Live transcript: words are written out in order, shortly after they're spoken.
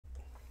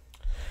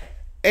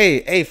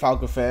Hey,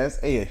 Falcon fans.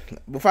 Hey,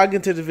 before I get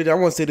into the video, I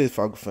want to say this,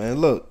 Falcon fans.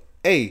 Look,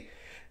 hey,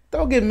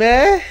 don't get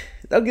mad.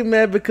 Don't get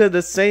mad because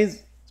the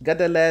Saints got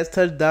that last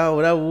touchdown,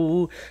 whatever.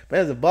 Woo.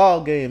 Man, it's a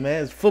ball game,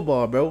 man. It's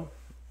football, bro.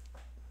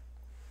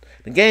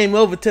 The game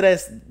over till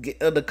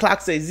the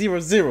clock says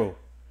 0-0.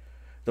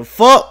 The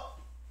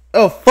fuck?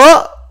 Oh,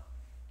 fuck?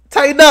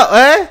 Tighten up,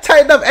 man.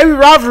 Tighten up every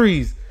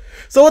rivalries.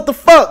 So what the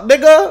fuck,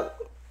 nigga?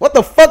 What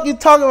the fuck you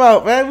talking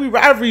about, man? We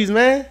rivalries,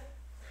 man.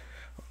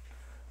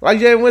 Like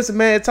Jay Winston,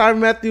 man, Tyrann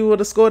Mathieu would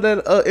have scored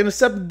that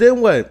intercepted,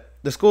 then what?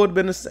 The score would have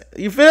been the same.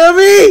 You feel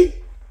me?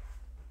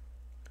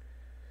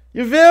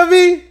 You feel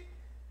me?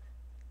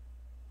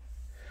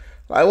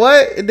 Like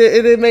what? It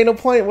didn't make no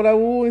point when I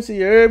woo and shit,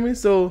 you heard me?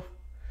 So,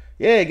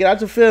 yeah, get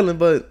out your feeling.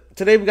 But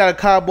today we got a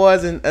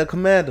Cowboys and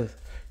Commanders.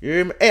 You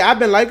hear me? Hey, I've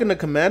been liking the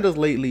Commanders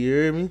lately, you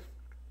hear me?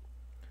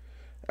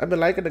 I've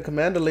been liking the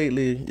Commander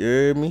lately, you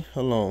hear me?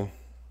 Hold on.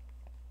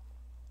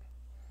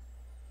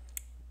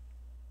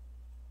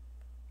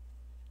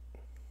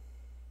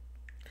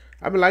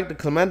 I've been like the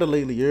Commander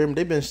lately, you hear me?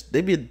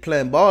 They been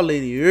playing ball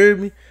lately, you hear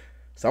me?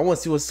 So I want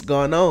to see what's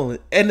going on.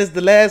 And it's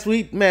the last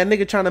week, man,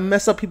 nigga trying to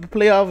mess up people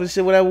playoffs and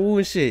shit, whatever, woo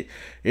and shit.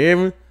 You hear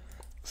me?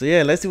 So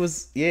yeah, let's see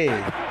what's,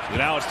 yeah. So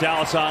now it's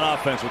Dallas on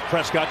offense with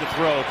Prescott to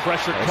throw.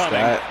 Pressure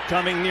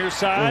coming near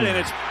side, and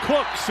it's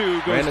Cooks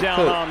who goes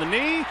down on the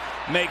knee.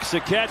 Makes the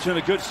catch, and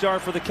a good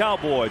start for the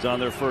Cowboys on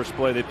their first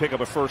play. They pick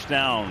up a first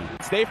down.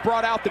 They've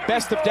brought out the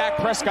best of Dak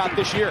Prescott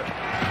this year.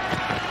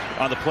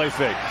 On the play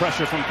fake,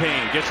 pressure from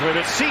Payne, gets rid of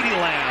it. CeeDee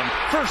Lamb,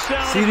 first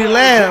down. CeeDee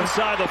Lamb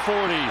inside the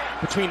 40.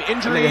 Between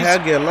injuries,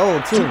 get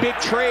alone too. 2 big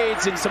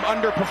trades, and some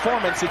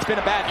underperformance, it's been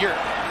a bad year.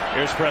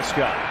 Here's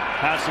Prescott,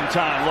 has some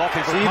time,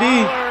 looking for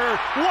CeeDee. Pollard.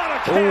 What a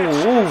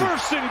catch!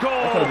 First and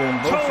goal.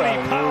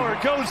 Tony Pollard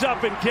goes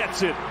up and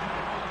gets it.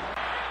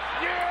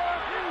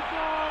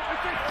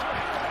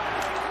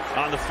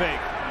 On the fake,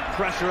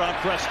 pressure on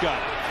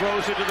Prescott,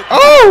 throws it to the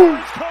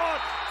caught.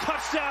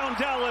 Touchdown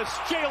Dallas,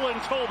 Jalen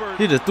Tolbert.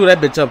 He just threw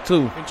that bitch up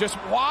too. And just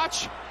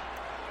watch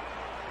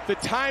the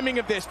timing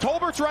of this.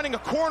 Tolbert's running a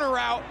corner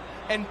route,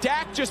 and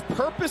Dak just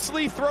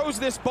purposely throws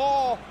this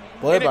ball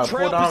in a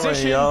trail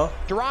position.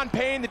 Daron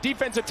Payne, the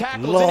defensive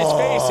tackle, is in his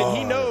face, and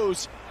he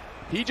knows.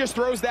 He just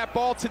throws that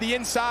ball to the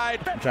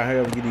inside. I'm trying to hurry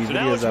up and get these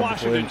videos up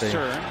before anything.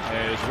 Turn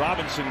as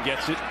Robinson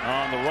gets it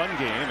on the run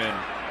game,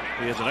 and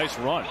he has a nice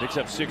run, picks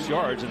up 6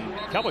 yards, and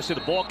Cowboys say the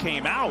ball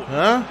came out.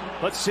 Huh?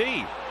 Let's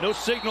see. No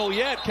signal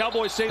yet.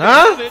 Cowboys say they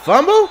have it.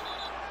 Fumble?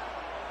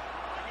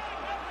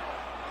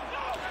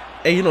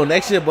 Hey, you know,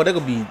 next year, boy, they're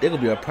gonna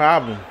be a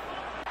problem.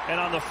 And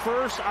on the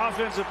first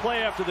offensive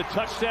play after the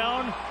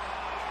touchdown,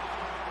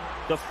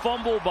 the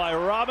fumble by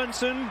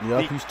Robinson.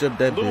 Yup, he stripped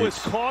that Lewis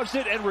bitch. caused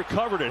it and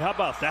recovered it. How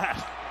about that?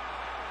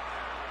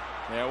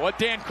 Yeah, what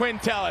Dan Quinn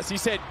tell us? He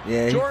said,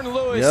 yeah, Jordan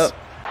Lewis.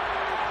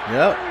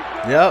 Yep.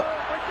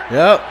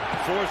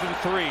 4th and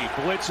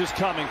 3. Blitz is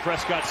coming.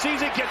 Prescott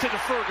sees it, gets it to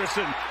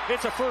Ferguson.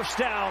 It's a first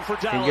down for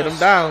Dallas. Can get him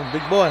down,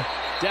 big boy.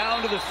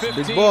 Down to the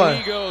 15 big boy.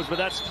 He goes, but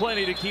that's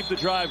plenty to keep the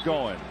drive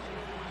going.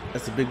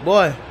 That's a big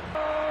boy.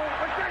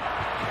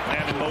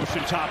 And in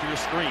motion, top of your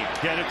screen.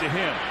 Get it to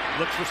him.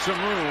 Looks for some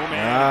room.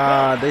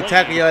 And they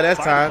tackle y'all that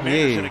time.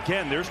 Yeah. And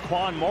again, there's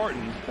Quan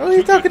Martin. Oh,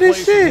 he talking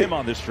this shit. Him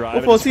on this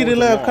drive. Before CeeDee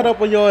Lamb cut up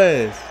on your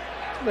ass.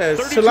 Man,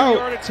 chill out.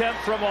 32-yard attempt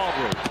from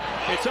Aubrey.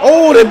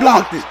 Oh, they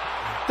blocked it.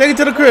 Take it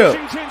to the crib.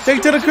 Take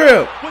it to the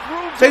crib.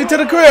 Take it to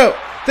the crib.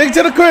 Take it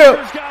to the crib.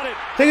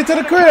 Take it to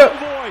the crib.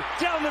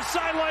 Down the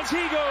sidelines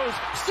he goes.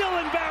 Still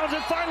in bounds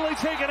and finally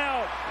taken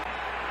out.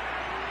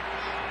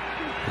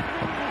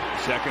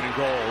 2nd and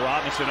goal.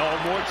 Robinson. Oh,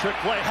 more trick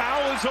play.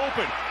 Howell is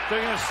open.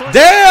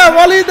 Damn,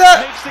 all he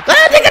does.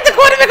 They get the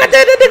quarterback.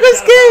 That nigga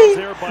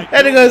scared.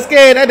 That nigga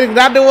scared. That nigga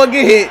not the one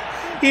get hit.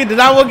 He did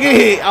not want to get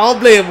hit. I don't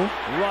blame him.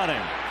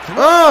 Running.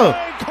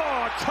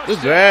 Good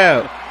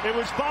grab. It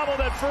was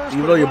bobbled at first.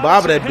 You know you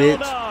bobble that bitch.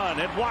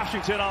 And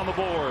Washington on the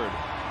board.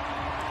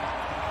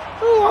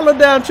 Oh, all the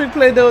damn trick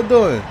play they were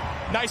doing.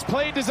 Nice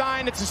play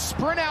design. It's a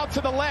sprint out to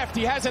the left.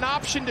 He has an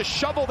option to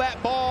shovel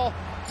that ball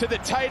to the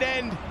tight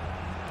end.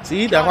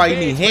 See, that's why you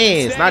need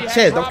hands, not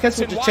chest. Don't catch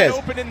with your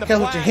chest. Catch with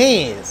your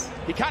hands.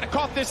 He kind of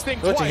caught this thing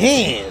twice. With your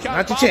hands,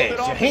 not your chest.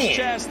 Your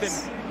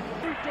hands.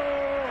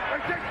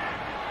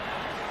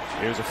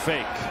 Here's a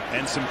fake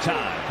and some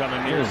time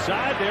coming near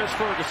side. There's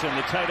Ferguson,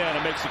 the tight end,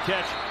 who makes the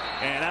catch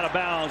and out of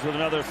bounds with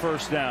another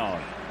first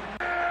down.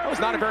 That was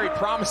not a very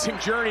promising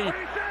journey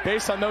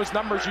based on those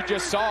numbers you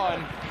just saw.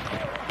 And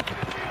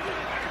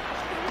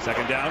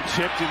 2nd down,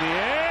 chipped in the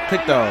air.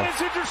 Picked off.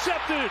 It's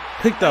intercepted.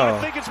 Picked off.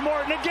 I think it's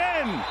Martin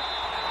again.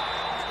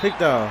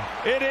 Picked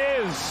off. It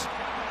is.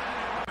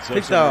 So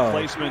some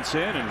replacements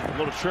in and a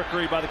little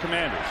trickery by the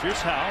Commanders. Here's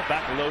Howell.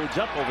 Back loads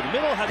up over the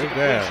middle. Has a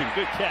completion.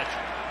 Good catch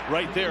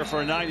right there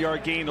for a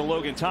 9-yard gain to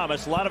Logan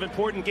Thomas. A lot of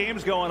important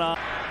games going on.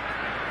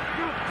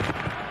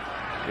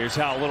 Here's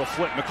how a little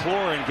flip.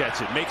 McLaurin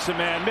gets it. Makes a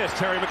man miss.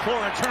 Terry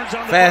McLaurin turns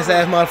on the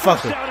fast-ass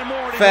motherfucker.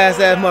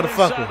 Fast-ass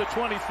motherfucker. The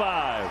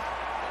 25.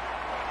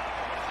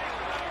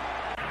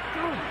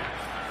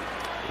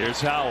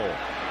 Here's Howell.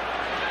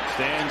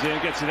 Stands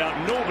in, gets it out.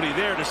 Nobody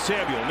there to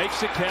Samuel. Makes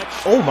the catch.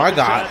 Oh my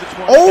God.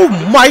 Oh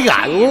my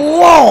God.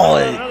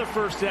 Lord. Another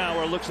first down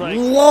where it looks like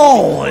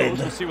Lord.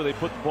 Let's see where they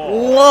put the ball.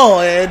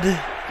 Lord.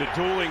 The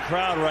dueling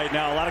crowd right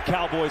now. A lot of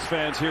Cowboys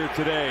fans here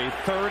today.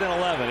 3rd and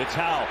 11. It's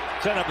Howe.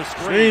 Set up a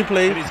screen.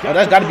 Play. Oh,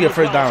 that's got to be a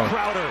first down.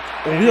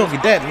 Oh, we don't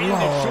get that.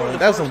 Lord.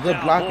 That's some good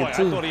blocking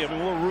too. I thought he had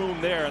more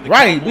room there. And the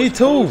right. Me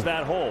too.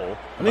 That hole.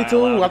 Me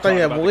too. I thought he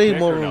had way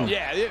more room.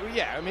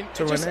 Yeah. I mean,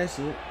 to run that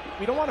shit.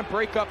 We don't want to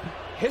break up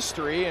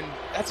history, and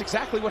that's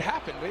exactly what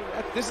happened.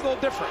 This is a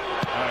little different. All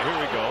right, here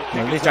we go.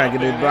 Man, they trying to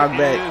get this block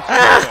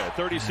back.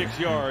 36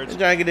 yards. They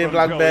trying to get this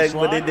block back,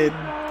 but they didn't.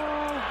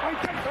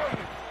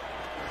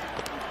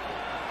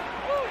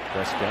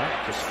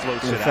 Prescott just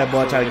floats it out. Fat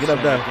ball trying to get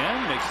up there.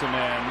 Again, makes the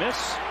man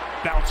miss.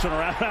 Bouncing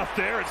around out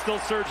there. It's still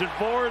surging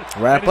forward.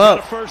 Wrap up.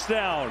 A first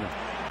down.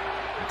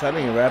 I'm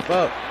telling you, wrap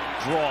up.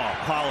 Draw,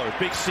 Pollard,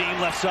 big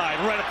seam left side,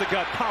 right up the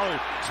gut. Pollard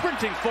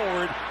sprinting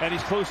forward, and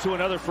he's close to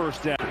another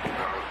first down.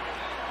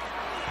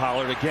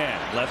 Pollard again,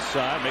 left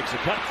side, makes a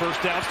cut,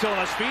 first down, still on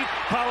his feet.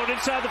 Pollard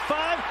inside the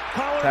 5.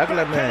 Pollard tackle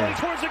that man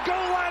towards the goal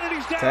line, and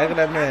he's down. Tackle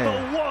that man.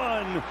 At the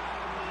 1.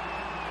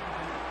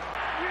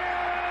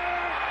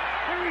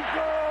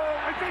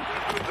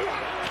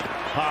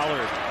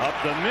 Pollard up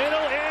the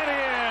middle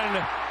and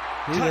in.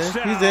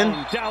 Touchdown, He's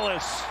in.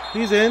 Dallas.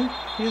 He's in.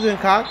 He's in,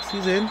 Cox.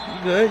 He's in.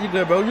 You good. You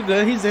good, bro. You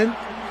good. He's in.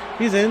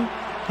 He's in.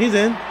 He's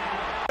in.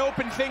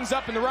 Open things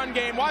up in the run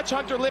game. Watch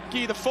Hunter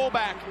Lipke, the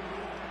fullback.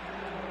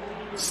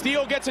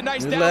 Steele gets a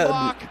nice down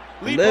block.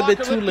 Lead little blocker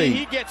bit too Lipke, late.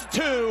 he gets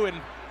 2.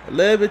 And a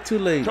little bit too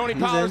late. Tony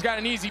Pollard's got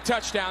an easy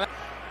touchdown.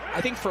 I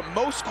think for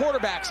most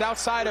quarterbacks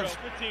outside of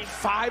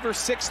 5 or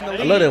 6 in the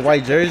league, I love that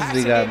white jerseys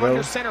they got, bro.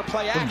 Under center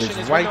play action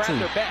is white when too.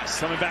 they're at their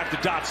best. Coming back to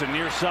Dotson,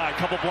 near side,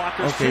 couple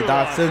blockers. Okay,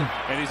 Dotson.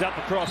 And he's up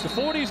across the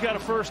 40. He's got a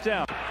first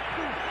down.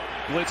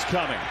 Blitz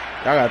coming.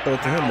 I gotta throw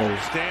it to him, though.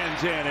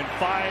 Stands in and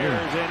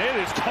fires, and it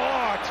is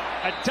caught.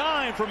 A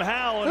dime from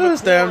Howell.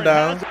 Stare him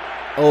down.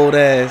 Old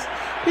ass.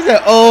 He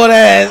said old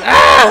ass.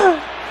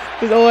 Ah!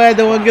 His old ass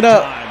don't want to get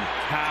up.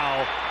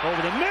 Howell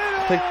over the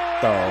middle.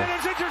 Picked off. It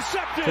is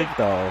intercepted. Picked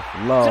off.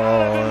 Lord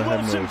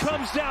have Wilson mercy.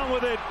 comes down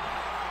with it.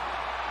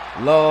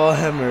 Lord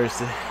have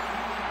mercy.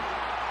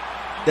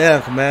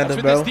 Damn, Commander,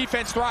 That's bro. what this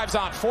defense thrives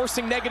on,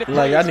 forcing negative plays.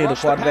 Like, y'all need a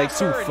rush the quarterback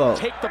passer, too, fuck.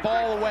 Take the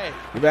ball away.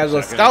 You better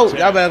go scout.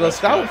 Y'all better go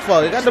scout,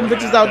 fuck. You got them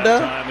bitches out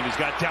there.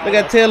 Look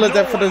at Taylor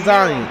there for the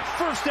Zion.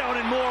 First down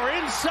and more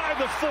inside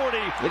the 40.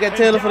 Look at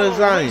Taylor for the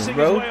Zion,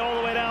 bro.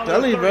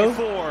 Tell you, bro.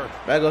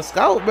 Better go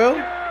scout, bro.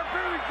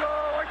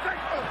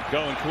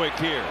 Going quick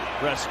here.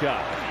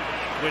 Prescott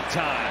with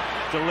time.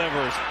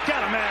 Delivers.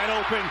 Got a man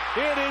open.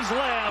 It is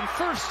Lamb.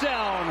 First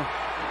down.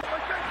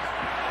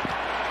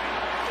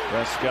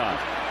 Prescott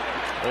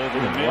over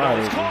the middle.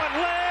 It's caught.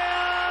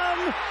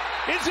 Lamb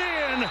is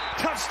in.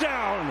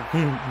 Touchdown.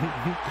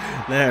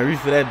 Nah, reach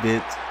for that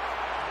bitch.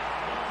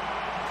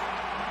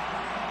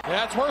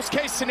 Yeah, that's worst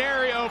case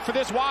scenario for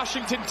this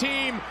Washington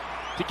team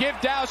to give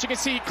Dallas. You can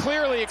see he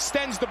clearly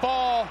extends the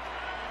ball.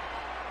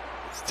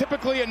 It's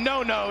typically a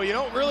no-no. You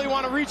don't really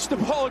want to reach the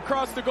ball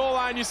across the goal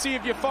line. You see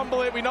if you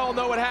fumble it, we all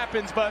know what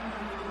happens. But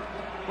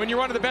when you're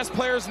one of the best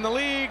players in the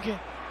league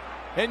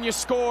and you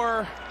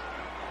score,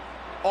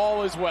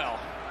 all is well.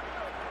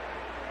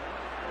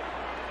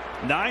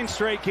 9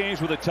 straight games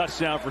with a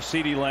touchdown for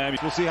CeeDee Lamb.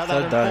 We'll see how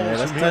that unfolds. Yeah,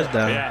 that's a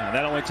touchdown. Yeah,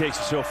 that only takes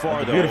you so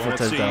far, though. Beautiful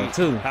touchdown,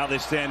 too. How they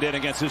stand in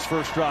against his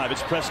first drive.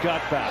 It's Prescott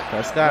back.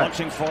 Prescott.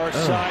 Launching far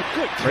side.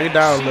 Good bring it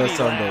down a little CeeDee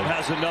something, Lamb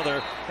has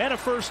another and a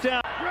first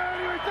down.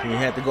 He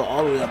had to go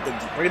all the way up.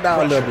 Bring it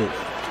down a little bit.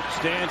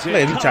 Stands in.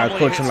 Let me try to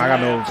coach him like I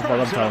know what the fuck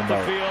I'm talking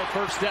about. Field,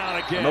 first down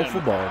again. No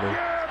football, though.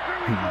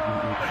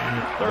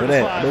 Do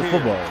that. No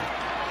football.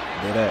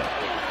 Do that.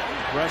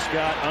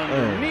 Prescott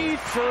underneath.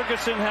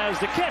 Ferguson has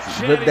the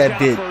catch. Rip that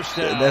bitch.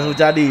 That's what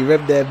y'all need.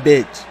 Rip that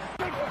bitch.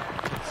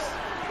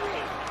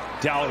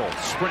 Dowdle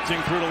sprinting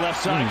through the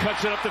left side,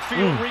 cuts it up the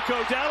field.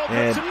 Rico Dowdle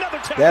puts another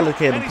tackle. Dallas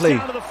can't play.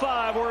 Down to the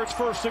 5 where it's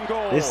first and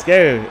goal. They're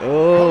scared.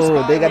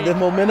 Oh, they got this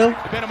momentum.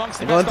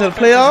 They're going to the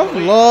playoff.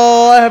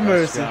 Lord have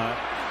mercy.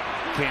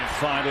 Can't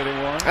find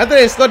anyone. I think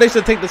they scored. They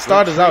should take the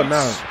starters out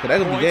now. Cause that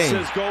could be game.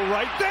 Says go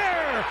right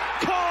there.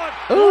 Caught.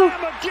 Ooh.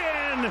 Lamb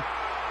again.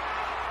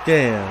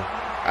 Damn.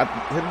 I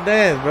hit the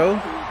dance, bro.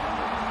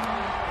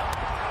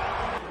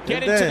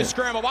 Get into the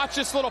scramble. Watch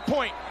this little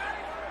point.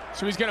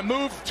 So he's going to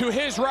move to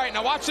his right.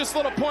 Now watch this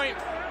little point.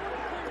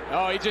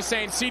 Oh, he's just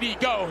saying, CD,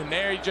 go. And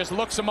there he just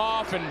looks him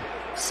off. And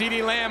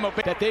CeeDee Lamb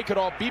that they could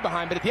all be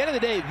behind. But at the end of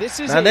the day, this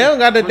is now they don't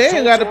got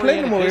to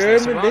play no more. They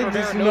just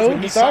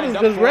the starters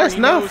just rest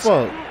now.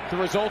 Fuck. The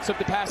results of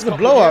the past couple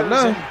blowout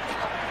now.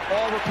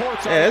 All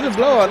reports yeah, it's a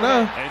blowout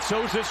now. And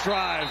so's this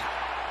drive.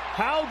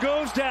 How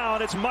goes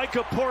down? It's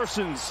Micah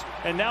Parsons,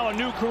 and now a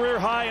new career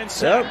high in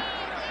sack. Yep.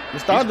 The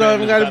starters don't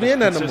even got to be in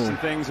that no more.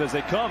 Things as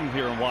they come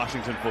here in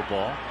Washington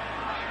football.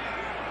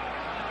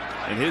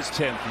 In his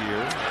 10th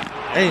year,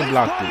 ain't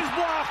blocked it.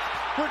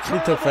 He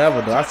took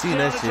forever though. I seen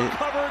that shit.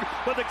 Covered,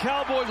 but the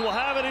Cowboys will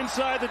have it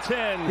inside the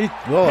 10.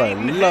 Lord,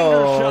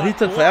 he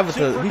took forever.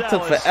 He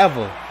took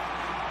forever.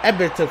 That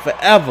bitch took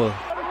forever.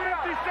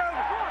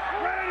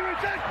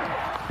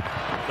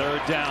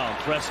 Third down.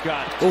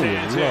 Prescott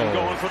stands in,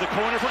 going for the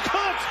corner for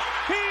Cooks.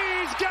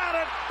 He's got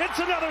it. It's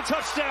another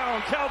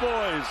touchdown,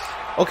 Cowboys.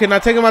 Okay, now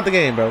take him out the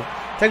game, bro.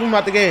 Take him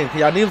out the game.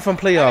 Y'all need him from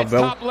playoff,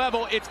 bro. Top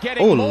level, it's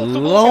getting oh,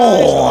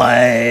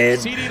 Lord.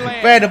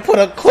 Brandon put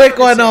a quick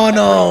one on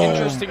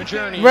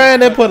him.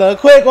 Brandon put a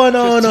quick one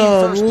on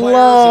him.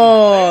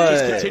 Lord.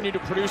 Just continue to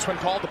produce when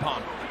called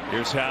upon.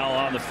 Here's Howell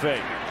on the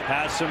fake.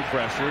 Has some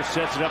pressure.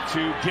 Sets it up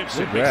to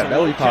Gibson. That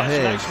what we call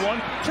hands. Next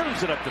one.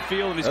 Turns it up the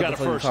field, and he's got a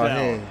first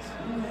down.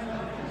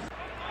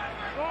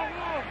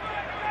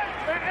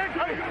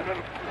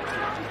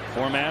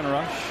 Four-man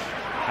rush.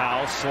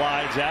 Howell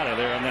slides out of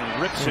there and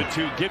then rips it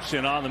to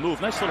Gibson on the move.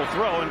 Nice little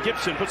throw, and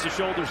Gibson puts his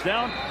shoulders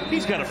down.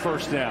 He's got a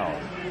first down.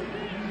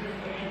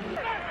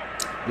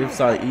 Gibson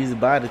saw an easy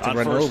body to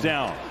run first over.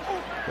 Down.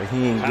 But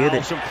he ain't get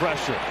it. Some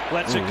pressure.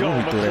 Lets it go.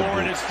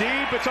 McLaurin is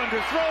deep. It's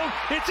underthrown.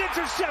 It's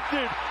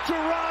intercepted.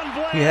 Jerron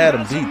Bland. He had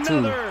him beat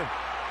too.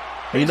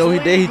 And you know what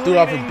he did? He threw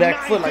off his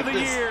back foot like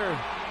this.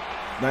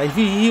 Now if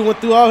he went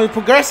through all his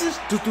progressions,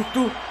 and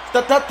throw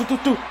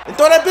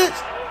that bitch.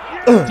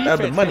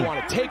 That'd be money.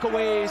 Want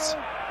takeaways.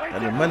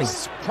 That'd be money.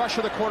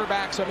 Pressure the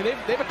quarterback. So I mean,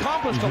 they've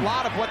accomplished a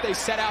lot of what they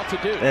set out to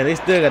do. And they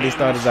still got these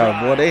starters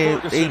out, boy.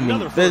 They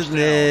mean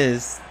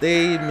business.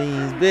 They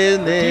mean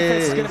business.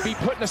 Defense is going to be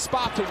put in a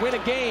spot to win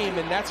a game,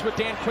 and that's what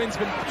Dan Quinn's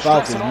been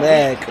stressing all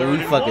mad because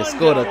we fucking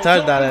scored a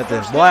touchdown at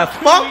this. Boy,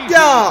 fuck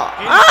y'all.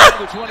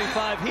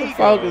 Ah!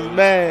 Falcons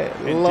mad.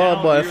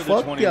 Lord, boy,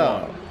 fuck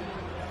y'all.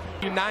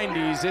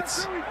 90s,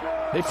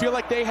 they feel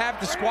like they have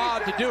the squad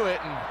to do it,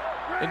 and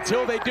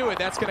until they do it,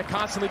 that's going to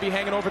constantly be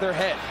hanging over their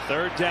head.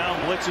 Third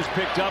down, blitz is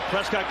picked up.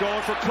 Prescott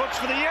going for Cooks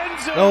for the end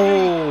zone.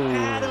 Oh.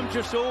 Adam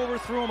just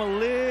overthrew him a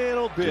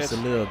little bit. Just a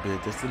little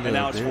bit. Just a little bit. And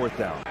now it's fourth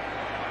down.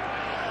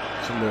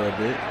 Just a little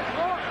bit.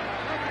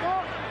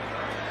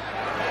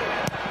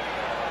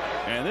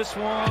 And this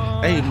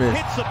one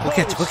hits the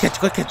post.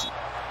 Go catch.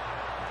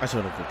 I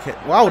should have catch.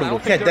 Well, I would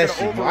have catch that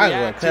shit. I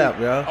ain't gonna cap,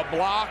 yo. A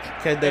block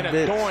catch that and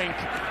a doink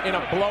in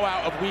a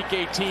blowout of Week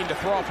 18 to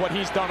throw off what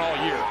he's done all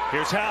year.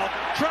 Here's Howell.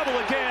 Trouble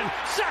again.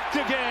 Sacked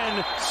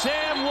again.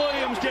 Sam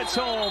Williams gets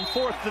home.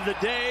 Fourth of the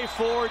day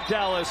for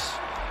Dallas.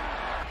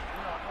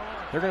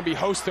 They're going to be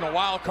hosting a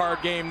wild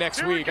card game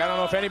next week. I don't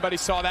know if anybody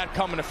saw that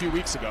coming a few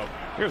weeks ago.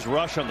 Here's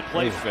Rush on the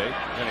play fake.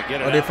 Gonna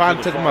get it they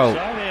finally took him out.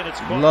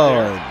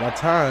 Lord, my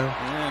time.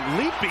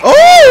 And leaping.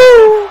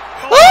 Oh!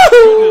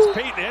 Oh!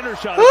 Peyton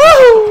Hendershot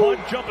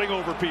is jumping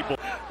over people.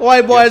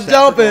 White boy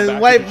jumping.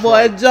 White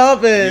boy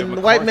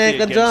jumping. White man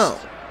can jump.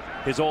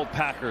 His old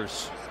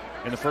Packers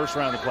in the first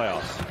round of the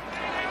playoffs.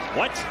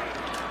 What?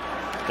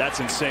 That's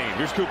insane.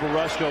 Here's Cooper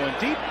Rush going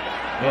deep.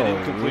 And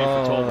incomplete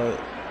for Tolbert.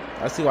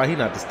 I see why he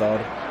not the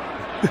starter.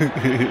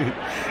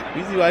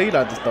 You see why he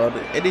not the starter.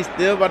 And he's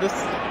still about to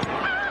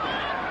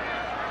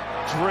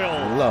drill.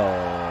 Lord.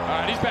 All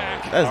right, he's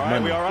back. That's all right,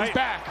 money. we all right? He's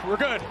back. We're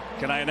good.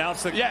 Can I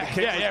announce that? Yeah,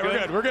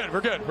 we're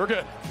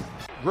good.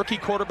 Rookie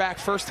quarterback,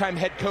 first-time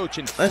head coach,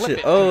 and that flip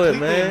shit it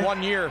man. in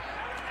 1 year.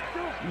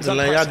 Just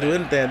let y'all do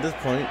anything at this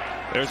point.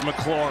 There's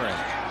McLaurin.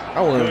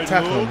 I want to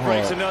tackle him hard.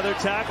 Breaks another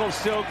tackle,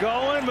 still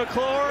going.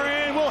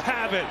 McLaurin will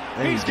have it.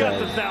 He's got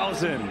the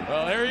 1,000.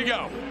 Well, there you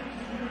go.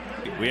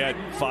 We had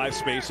 5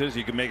 spaces.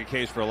 You can make a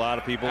case for a lot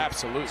of people.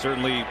 Absolutely.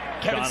 Certainly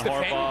John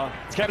Harbaugh.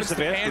 Kevin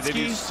Stefanski. They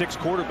do 6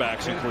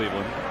 quarterbacks in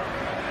Cleveland.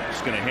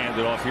 Just going to hand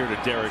it off here to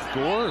Derek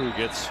Gore, who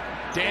gets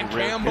Dan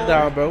Campbell. Get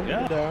down, bro.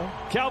 Yeah. Get down.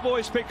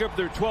 Cowboys pick up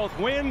their 12th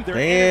win. Their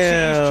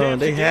Damn,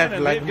 they have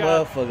like a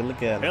motherfucker.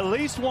 Look at it. At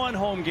least one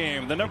home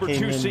game. The number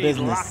 2 seed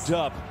locked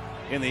up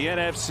in the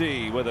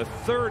NFC with a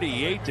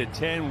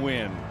 38-10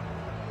 win.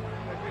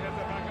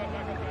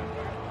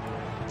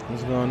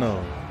 What's going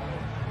on?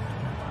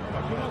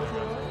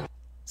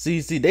 See,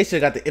 they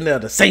should have got the end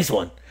of the Saints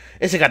one.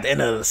 They should have got the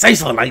end of the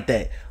Saints one like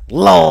that.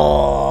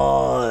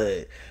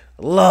 Lord.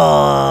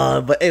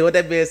 But hey, with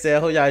that being said, I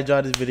hope y'all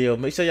enjoyed this video.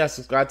 Make sure y'all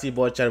subscribe to your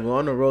boy channel. We're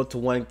on the road to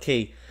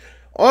 1K.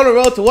 On the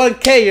road to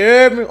 1K, you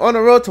heard me? On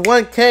the road to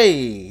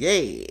 1K.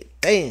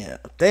 Yeah.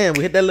 Damn,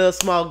 we hit that little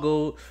small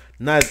goal.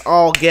 Now it's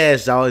all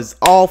gas, y'all. It's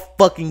all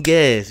fucking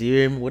gas. You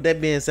hear me? With that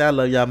being said, I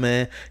love y'all,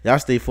 man. Y'all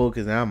stay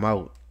focused and I'm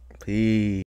out. Peace.